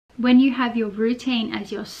when you have your routine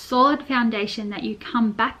as your solid foundation that you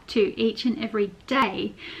come back to each and every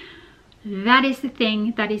day, that is the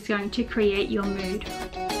thing that is going to create your mood.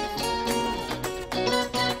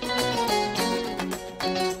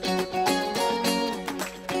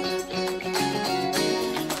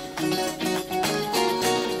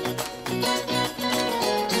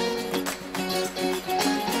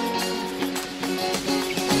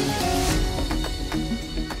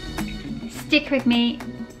 Stick with me,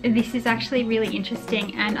 this is actually really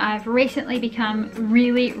interesting, and I've recently become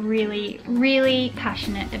really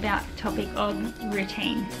passionate about the topic of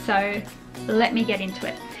routine. So let me get into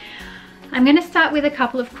it. I'm going to start with a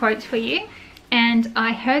couple of quotes for you, and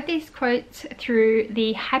I heard these quotes through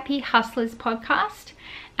the Happy Hustlers podcast,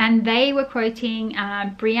 and they were quoting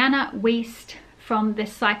Brianna Wiest from the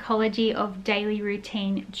Psychology of Daily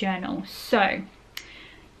Routine journal. So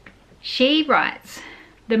she writes,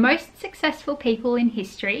 "The most successful people in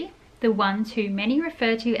history, the ones who many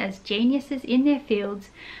refer to as geniuses in their fields,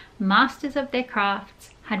 masters of their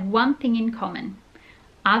crafts, had one thing in common,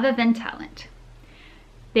 other than talent: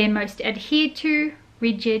 their most adhered to,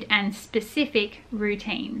 rigid and specific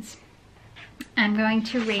routines." I'm going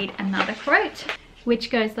to read another quote, which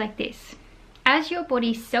goes like this: "As your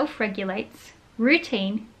body self-regulates,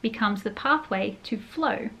 routine becomes the pathway to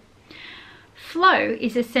flow. Flow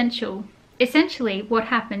is essentially what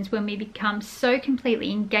happens when we become so completely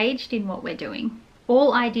engaged in what we're doing.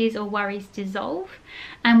 All ideas or worries dissolve,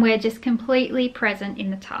 and we're just completely present in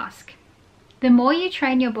the task. The more you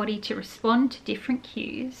train your body to respond to different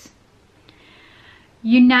cues,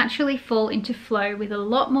 you naturally fall into flow with a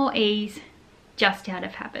lot more ease, just out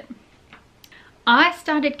of habit." I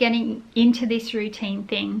started getting into this routine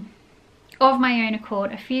thing of my own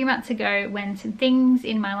accord a few months ago when some things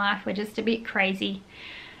in my life were just a bit crazy.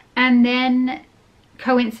 And then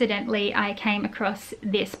coincidentally, I came across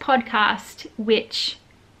this podcast, which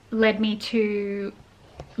led me to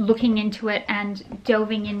looking into it and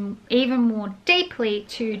delving in even more deeply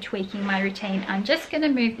to tweaking my routine. I'm just going to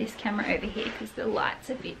move this camera over here because the light's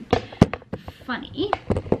a bit funny.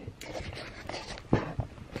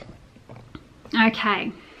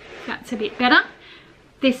 Okay, that's a bit better.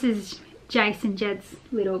 This is Jace and Jed's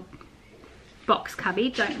little box cubby,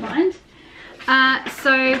 don't mind.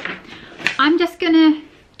 So I'm just going to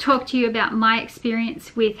talk to you about my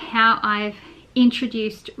experience with how I've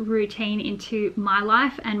introduced routine into my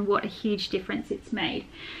life and what a huge difference it's made.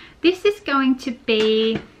 This is going to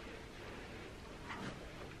be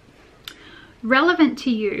relevant to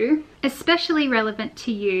you, especially relevant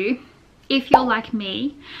to you if you're like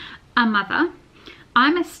me, a mother.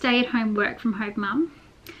 I'm a stay-at-home work-from-home mum.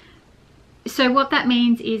 So what that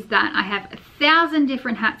means is that I have 1,000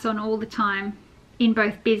 different hats on all the time in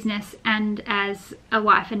both business and as a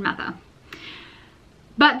wife and mother.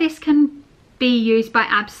 But this can be used by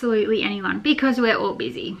absolutely anyone because we're all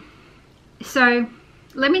busy. So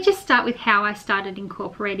let me just start with how I started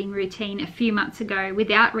incorporating routine a few months ago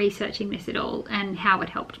without researching this at all and how it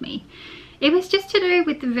helped me. It was just to do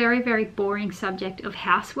with the very boring subject of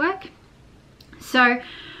housework. So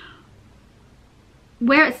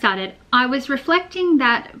where it started, I was reflecting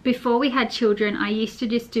that before we had children, I used to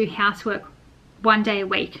just do housework one day a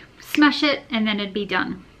week, smash it, and then it'd be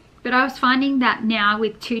done. But I was finding that now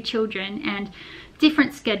with 2 children and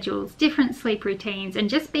different schedules, different sleep routines, and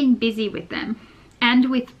just being busy with them and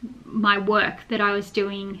with my work that I was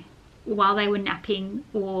doing while they were napping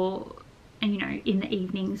or, you know, in the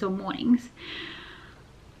evenings or mornings,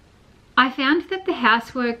 I found that the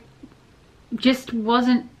housework thing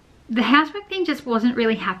just wasn't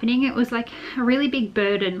really happening. It was like a really big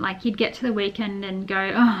burden. Like you'd get to the weekend and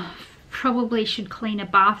go, oh, probably should clean a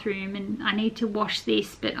bathroom and I need to wash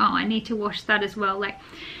this, but oh, I need to wash that as well. Like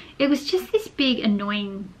it was just this big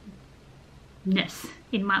annoyingness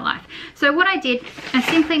in my life. So what I did, I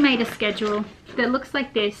simply made a schedule that looks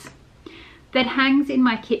like this, that hangs in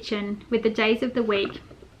my kitchen with the days of the week.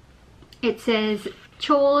 It says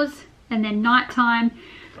chores and then nighttime.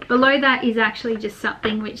 Below that is actually just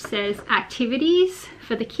something which says activities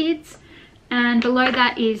for the kids, and below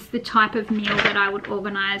that is the type of meal that I would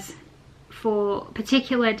organize for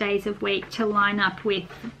particular days of week to line up with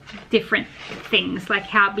different things, like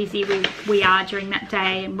how busy we are during that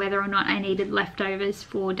day and whether or not I needed leftovers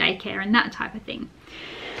for daycare and that type of thing.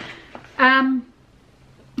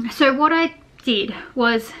 So what I did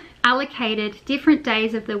was allocated different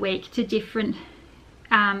days of the week to different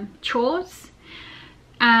chores.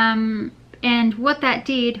 And what that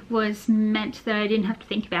did was meant that I didn't have to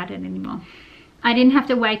think about it anymore. I didn't have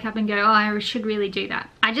to wake up and go, oh, I should really do that.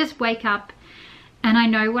 I just wake up and I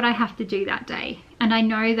know what I have to do that day. And I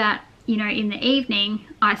know that you know, in the evening,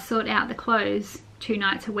 I sort out the clothes 2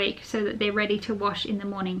 nights a week so that they're ready to wash in the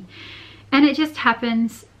morning. And it just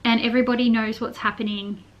happens, and everybody knows what's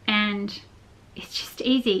happening, and it's just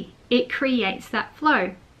easy. It creates that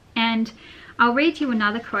flow. And I'll read you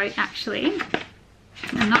another quote actually.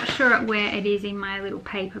 I'm not sure where it is in my little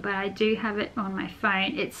paper, but I do have it on my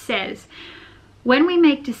phone. It says, when we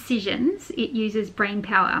make decisions, it uses brain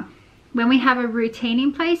power. When we have a routine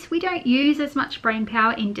in place, we don't use as much brain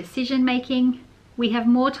power in decision making. We have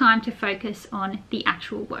more time to focus on the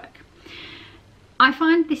actual work. I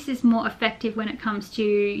find this is more effective when it comes to,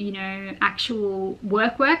 you know, actual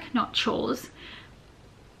work, not chores.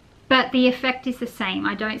 But the effect is the same.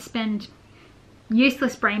 I don't spend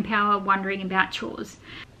useless brain power wondering about chores.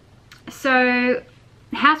 So,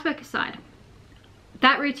 housework aside,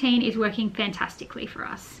 that routine is working fantastically for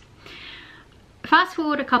us. Fast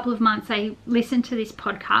forward a couple of months, I listened to this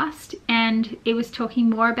podcast, and it was talking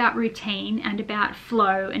more about routine and about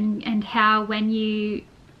flow, and how when you,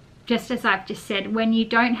 just as I've just said, when you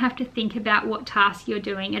don't have to think about what task you're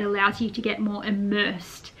doing, it allows you to get more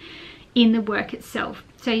immersed in the work itself.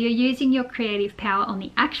 So you're using your creative power on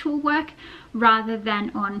the actual work rather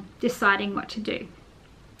than on deciding what to do.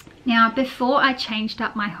 Now, before I changed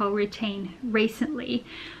up my whole routine recently,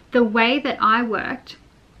 the way that I worked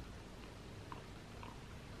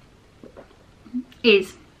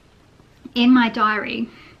is, in my diary,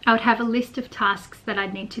 I would have a list of tasks that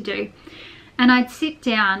I'd need to do. And I'd sit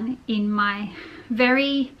down in my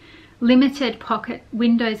very limited pocket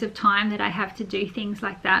windows of time that I have to do things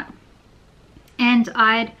like that. And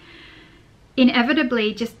I'd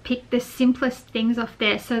inevitably just pick the simplest things off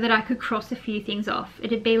there so that I could cross a few things off.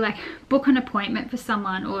 It'd be like book an appointment for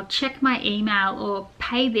someone, or check my email, or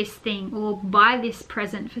pay this thing, or buy this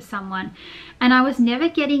present for someone. And I was never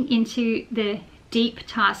getting into the deep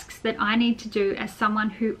tasks that I need to do as someone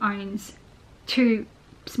who owns 2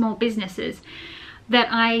 small businesses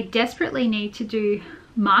that I desperately need to do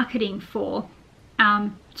marketing for,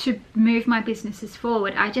 to move my businesses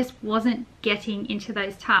forward. I just wasn't getting into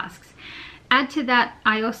those tasks. Add to that,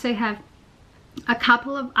 I also have a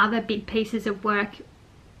couple of other big pieces of work,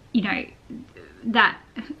 you know, that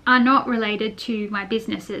are not related to my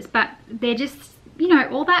businesses, but they're just, you know,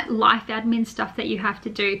 all that life admin stuff that you have to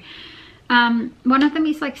do. One of them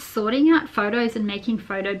is like sorting out photos and making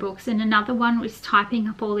photo books, and another one was typing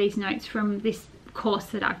up all these notes from this course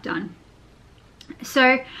that I've done.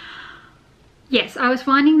 So yes, I was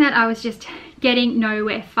finding that I was just getting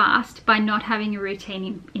nowhere fast by not having a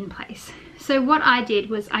routine in place. So what I did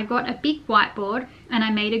was I got a big whiteboard and I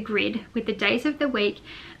made a grid with the days of the week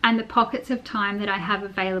and the pockets of time that I have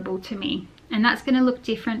available to me. And that's going to look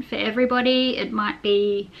different for everybody. It might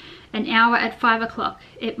be an hour at 5 o'clock.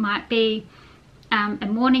 It might be a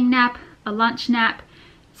morning nap, a lunch nap,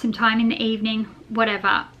 some time in the evening,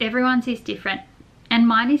 whatever. Everyone's is different. And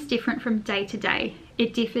mine is different from day to day.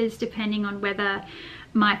 It differs depending on whether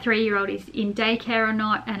my 3-year-old is in daycare or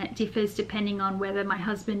not, and it differs depending on whether my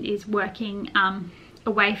husband is working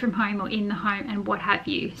away from home or in the home and what have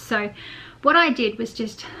you. So what I did was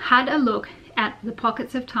just had a look at the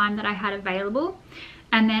pockets of time that I had available,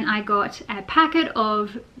 and then I got a packet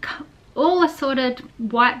of all assorted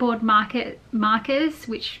whiteboard markers,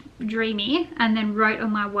 which dreamy, and then wrote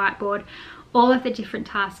on my whiteboard all of the different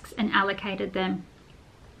tasks and allocated them.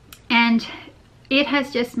 And it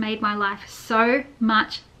has just made my life so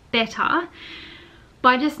much better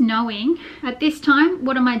by just knowing at this time,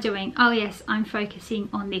 what am I doing? Oh yes, I'm focusing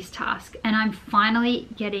on this task, and I'm finally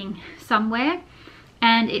getting somewhere.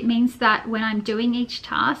 And it means that when I'm doing each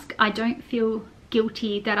task, I don't feel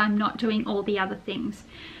guilty that I'm not doing all the other things.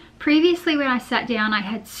 Previously, when I sat down, I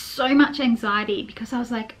had so much anxiety because I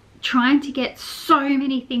was like trying to get so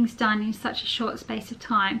many things done in such a short space of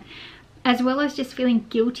time, as well as just feeling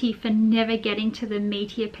guilty for never getting to the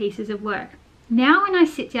meatier pieces of work. Now when I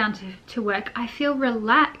sit down to work, I feel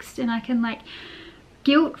relaxed, and I can like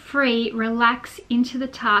guilt-free relax into the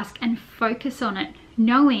task and focus on it,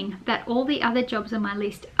 knowing that all the other jobs on my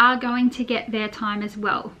list are going to get their time as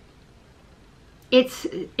well. It's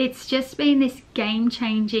just been this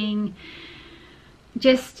game-changing,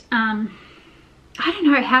 just I don't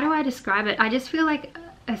know, how do I describe it? I just feel like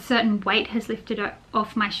a certain weight has lifted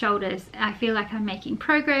off my shoulders. I feel like I'm making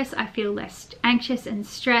progress. I feel less anxious and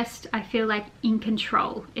stressed. I feel like in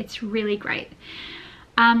control. It's really great.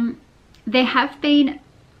 There have been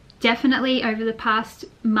definitely over the past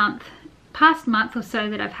month or so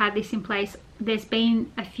that I've had this in place, there's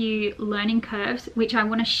been a few learning curves which I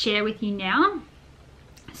want to share with you now.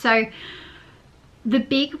 So the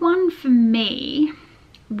big one for me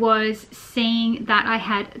was seeing that I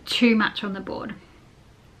had too much on the board.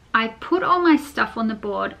 I put all my stuff on the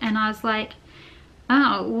board and I was like,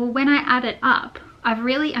 oh, well, when I add it up, I've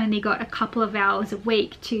really only got a couple of hours a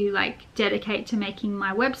week to like dedicate to making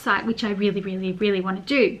my website, which I really, really, really want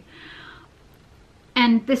to do.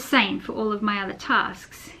 And the same for all of my other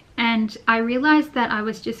tasks. And I realized that I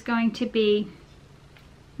was just going to be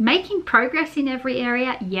making progress in every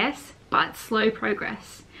area, yes, but slow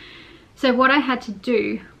progress. So what I had to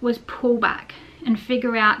do was pull back and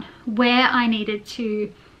figure out where I needed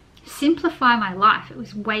to simplify my life. It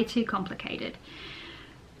was way too complicated.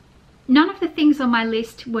 None of the things on my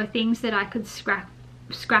list were things that I could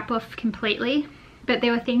scrap off completely, but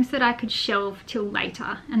there were things that I could shelve till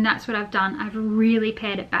later, and that's what I've done. I've really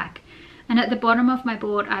pared it back. And at the bottom of my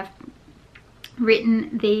board, I've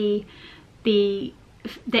written the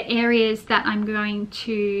areas that I'm going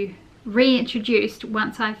to reintroduce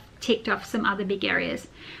once I've ticked off some other big areas.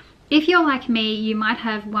 If you're like me, you might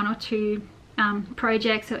have one or two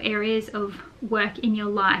projects or areas of work in your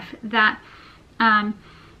life that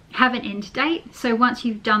have an end date. So once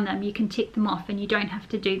you've done them, you can tick them off and you don't have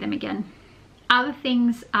to do them again. Other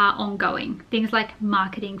things are ongoing, things like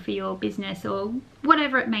marketing for your business or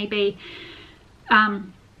whatever it may be.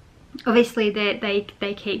 Obviously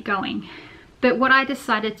they keep going. But what I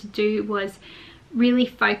decided to do was really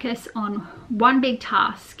focus on one big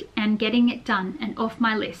task and getting it done and off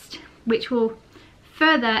my list, which will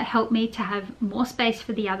further help me to have more space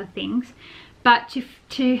for the other things, but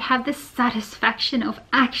to have the satisfaction of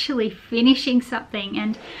actually finishing something.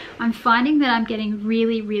 And I'm finding that I'm getting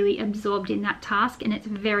really, really absorbed in that task, and it's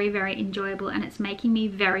very, very enjoyable, and it's making me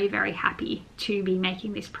very, very happy to be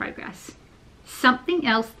making this progress. Something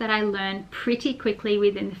else that I learned pretty quickly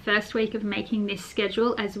within the first week of making this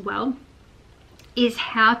schedule as well is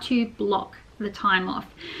how to block the time off.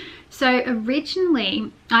 So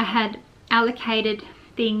originally I had allocated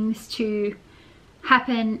things to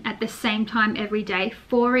happen at the same time every day.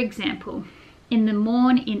 For example, in the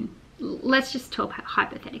morning, let's just talk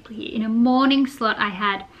hypothetically here. In a morning slot, I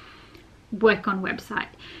had work on website.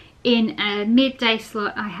 In a midday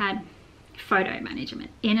slot, I had photo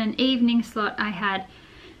management. In an evening slot, I had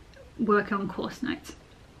work on course notes.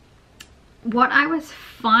 What I was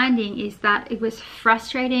finding is that it was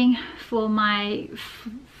frustrating for my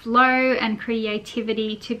flow and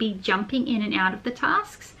creativity to be jumping in and out of the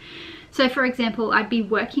tasks. So for example, I'd be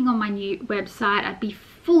working on my new website, I'd be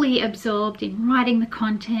fully absorbed in writing the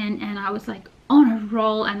content, and I was like on a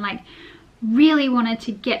roll and like really wanted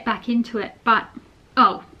to get back into it, but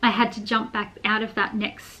oh, I had to jump back out of that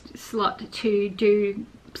next slot to do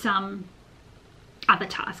some other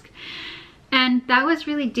task. And that was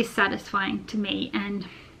really dissatisfying to me. And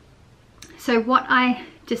so what I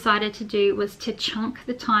decided to do was to chunk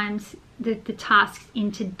the tasks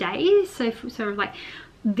into days. So sort of like,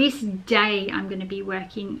 this day I'm going to be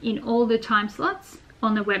working in all the time slots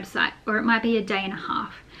on the website, or it might be a day and a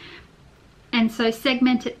half. And so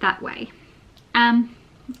segment it that way.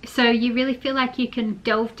 So you really feel like you can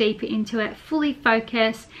delve deeper into it, fully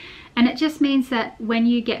focus. And it just means that when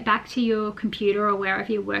you get back to your computer or wherever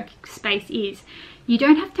your workspace is, you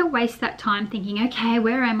don't have to waste that time thinking, okay,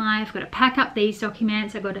 where am I? I've got to pack up these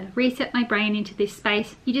documents. I've got to reset my brain into this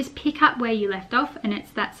space. You just pick up where you left off, and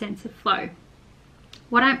it's that sense of flow.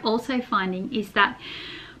 What I'm also finding is that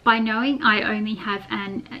by knowing I only have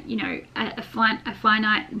a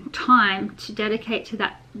finite time to dedicate to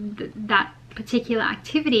that particular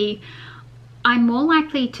activity, I'm more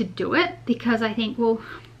likely to do it, because I think, well,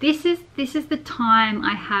 this is the time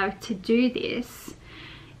I have to do this.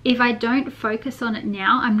 If I don't focus on it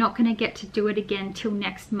now, I'm not going to get to do it again till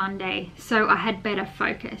next Monday. So I had better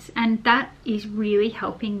focus, and that is really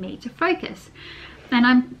helping me to focus.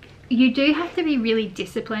 And you do have to be really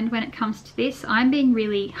disciplined when it comes to this. I'm being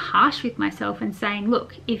really harsh with myself and saying,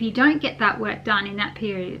 look, if you don't get that work done in that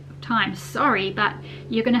period of time, sorry, but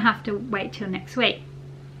you're going to have to wait till next week.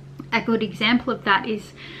 A good example of that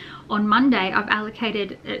is on Monday, I've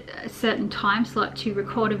allocated a certain time slot to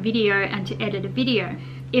record a video and to edit a video.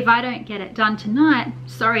 If I don't get it done tonight,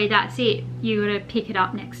 sorry, that's it. You got to pick it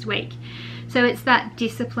up next week. So it's that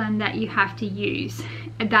discipline that you have to use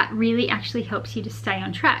that really actually helps you to stay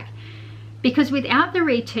on track. Because without the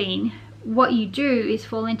routine, what you do is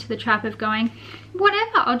fall into the trap of going,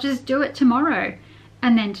 whatever, I'll just do it tomorrow.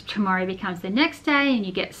 And then tomorrow becomes the next day, and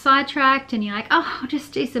you get sidetracked, and you're like, oh, I'll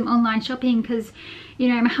just do some online shopping because, you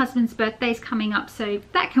know, my husband's birthday's coming up, so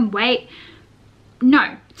that can wait.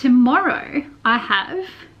 No, tomorrow I have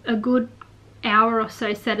a good hour or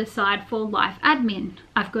so set aside for life admin.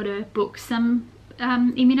 I've got to book some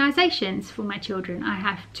immunizations for my children. I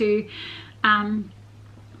have to,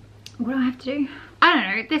 what do I have to do? I don't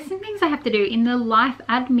know, there's some things I have to do in the life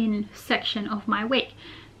admin section of my week.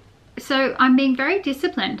 So I'm being very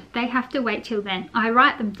disciplined. They have to wait till then. I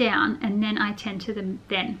write them down and then I tend to them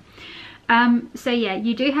then. So yeah,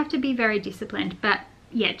 you do have to be very disciplined, but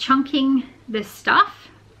yeah, chunking the stuff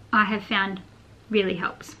I have found really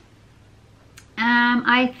helps.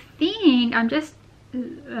 I think I'm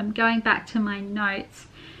going back to my notes.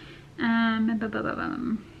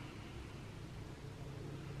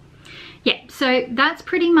 Yeah, so that's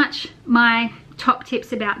pretty much my top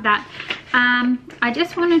tips about that. I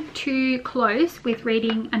just wanted to close with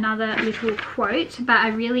reading another little quote, but I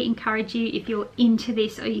really encourage you, if you're into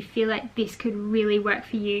this or you feel like this could really work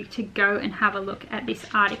for you, to go and have a look at this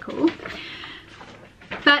article.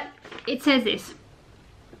 But it says this: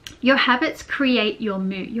 your habits create your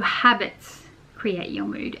mood. Your habits create your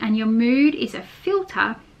mood, and your mood is a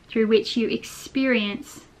filter through which you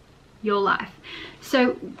experience your life.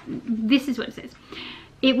 So this is what it says: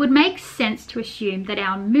 it would make sense to assume that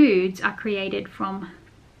our moods are created from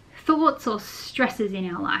thoughts or stresses in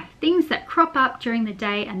our life, things that crop up during the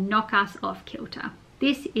day and knock us off kilter.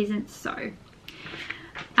 This isn't so.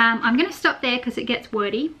 I'm going to stop there because it gets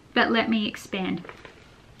wordy, but let me expand.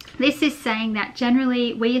 This is saying that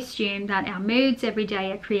generally we assume that our moods every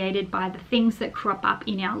day are created by the things that crop up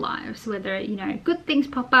in our lives, whether, you know, good things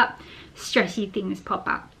pop up, stressy things pop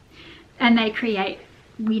up, and they create,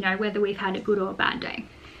 you know, whether we've had a good or a bad day.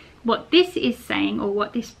 What this is saying, or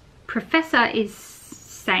what this professor is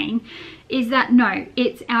saying, is that no,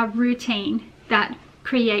 it's our routine that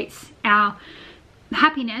creates our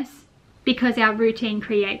happiness, because our routine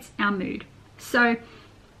creates our mood. So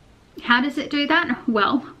how does it do that?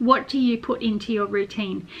 Well, what do you put into your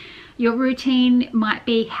routine? Your routine might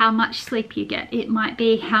be how much sleep you get. It might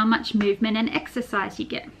be how much movement and exercise you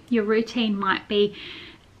get. Your routine might be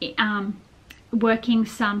working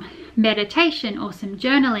some meditation or some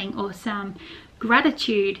journaling or some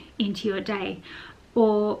gratitude into your day,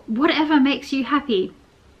 or whatever makes you happy.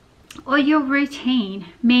 Or your routine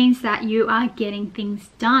means that you are getting things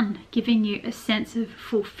done, giving you a sense of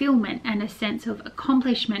fulfillment and a sense of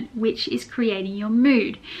accomplishment, which is creating your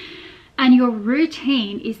mood. And your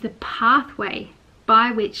routine is the pathway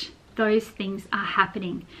by which those things are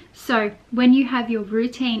happening. So when you have your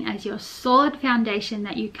routine as your solid foundation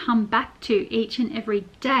that you come back to each and every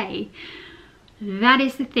day, that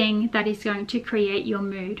is the thing that is going to create your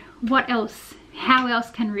mood. What else? How else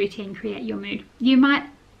can routine create your mood? You might,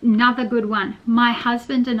 another good one, my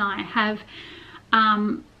husband and I have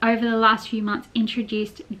over the last few months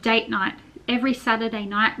introduced date night. Every Saturday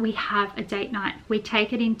night we have a date night. We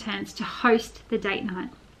take it in turns to host the date night.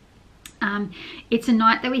 It's a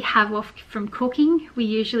night that we have off from cooking. We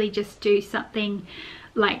usually just do something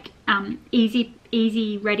like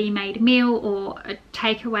easy ready-made meal or a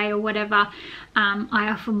takeaway or whatever. I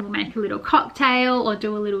often will make a little cocktail or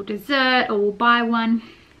do a little dessert, or we'll buy one.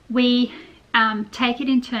 We take it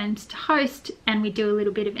in turns to host, and we do a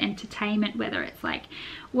little bit of entertainment, whether it's like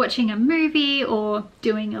watching a movie or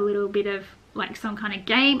doing a little bit of like some kind of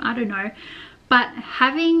game, I don't know. But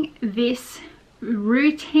having this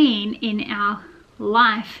routine in our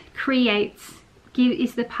life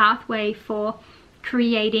is the pathway for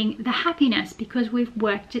creating the happiness, because we've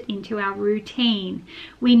worked it into our routine.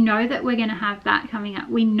 We know that we're going to have that coming up.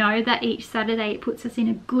 We know that each Saturday it puts us in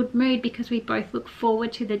a good mood because we both look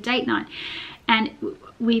forward to the date night, and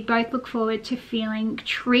we both look forward to feeling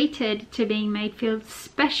treated, to being made feel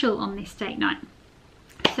special on this date night.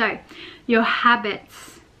 So your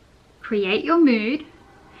habits create your mood,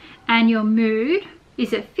 and your mood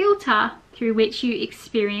is a filter through which you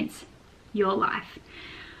experience your life.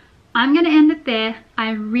 I'm going to end it there.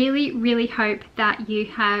 I really hope that you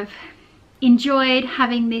have enjoyed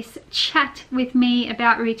having this chat with me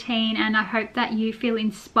about routine, and I hope that you feel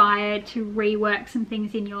inspired to rework some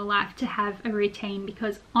things in your life to have a routine,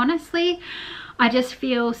 because honestly, I just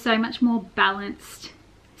feel so much more balanced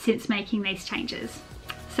since making these changes.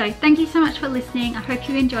 So thank you so much for listening. I hope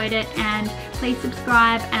you enjoyed it, and please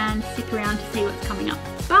subscribe and stick around to see what's coming up.